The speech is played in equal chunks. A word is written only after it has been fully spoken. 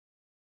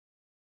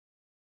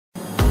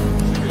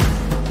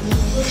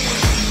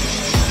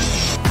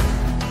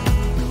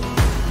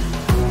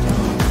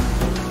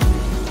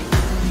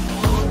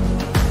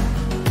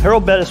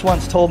Harold Bettis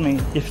once told me,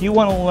 if you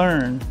want to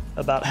learn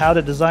about how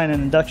to design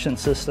an induction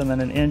system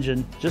and an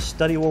engine, just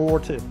study World War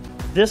II.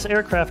 This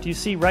aircraft you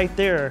see right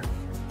there,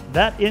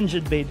 that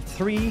engine made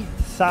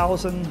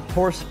 3,000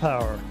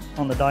 horsepower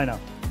on the dyno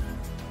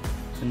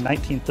in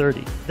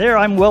 1930. There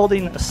I'm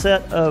welding a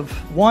set of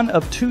one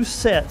of two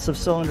sets of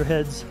cylinder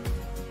heads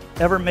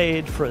ever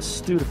made for a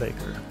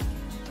Studebaker.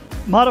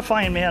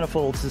 Modifying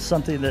manifolds is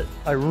something that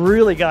I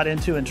really got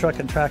into in truck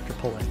and tractor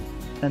pulling.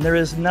 And there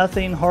is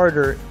nothing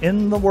harder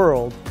in the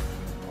world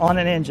on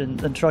an engine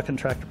than truck and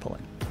tractor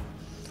pulling.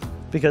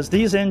 Because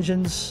these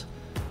engines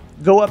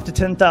go up to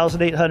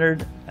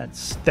 10,800 and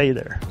stay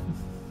there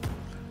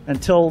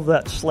until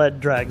that sled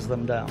drags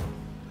them down.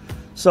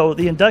 So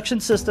the induction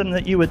system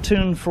that you would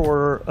tune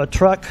for a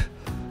truck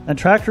and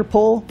tractor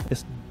pull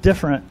is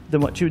different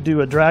than what you would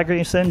do a drag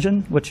race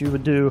engine, what you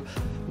would do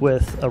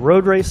with a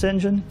road race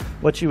engine,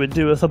 what you would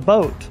do with a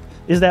boat.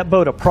 Is that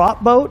boat a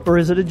prop boat or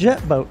is it a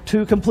jet boat?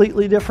 Two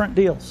completely different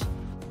deals.